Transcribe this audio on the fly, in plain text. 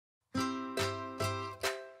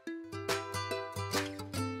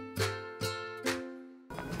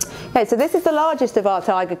Okay, so this is the largest of our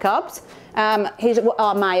tiger cubs. He's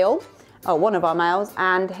our male, one of our males,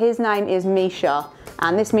 and his name is Misha,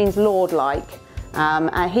 and this means lord-like.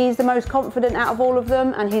 And he's the most confident out of all of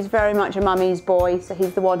them, and he's very much a mummy's boy, so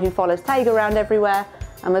he's the one who follows Tiger around everywhere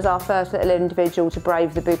and was our first little individual to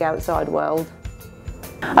brave the big outside world.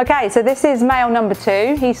 Okay, so this is male number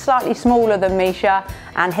 2. He's slightly smaller than Misha,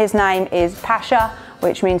 and his name is Pasha,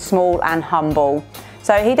 which means small and humble.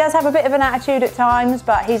 So he does have a bit of an attitude at times,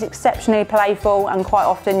 but he's exceptionally playful, and quite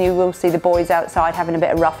often you will see the boys outside having a bit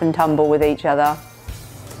of rough and tumble with each other.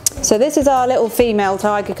 So this is our little female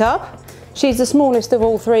tiger cub. She's the smallest of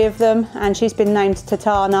all 3 of them, and she's been named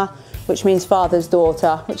Tatana, which means father's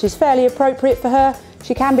daughter, which is fairly appropriate for her.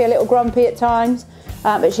 She can be a little grumpy at times,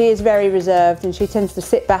 but she is very reserved, and she tends to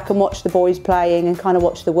sit back and watch the boys playing and kind of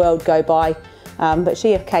watch the world go by. But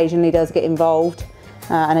she occasionally does get involved,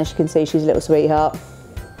 and as you can see, she's a little sweetheart.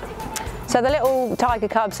 So the little tiger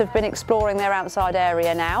cubs have been exploring their outside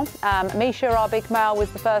area now. Misha, our big male, was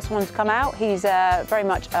the first one to come out. He's very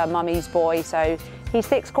much a mummy's boy, so he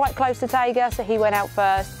sticks quite close to Tiger, so he went out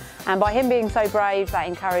first. And by him being so brave, that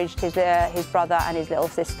encouraged his brother and his little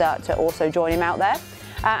sister to also join him out there.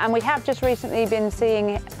 And we have just recently been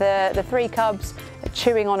seeing the 3 cubs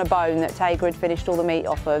chewing on a bone that Tiger had finished all the meat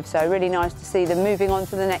off of. So really nice to see them moving on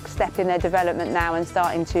to the next step in their development now and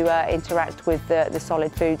starting to interact with the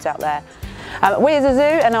solid foods out there. We as a zoo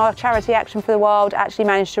and our charity Action for the Wild actually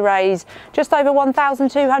managed to raise just over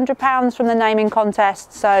 £1,200 from the naming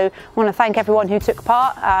contest. So I want to thank everyone who took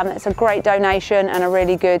part. It's a great donation and a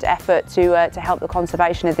really good effort to help the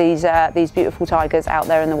conservation of these beautiful tigers out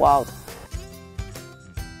there in the wild.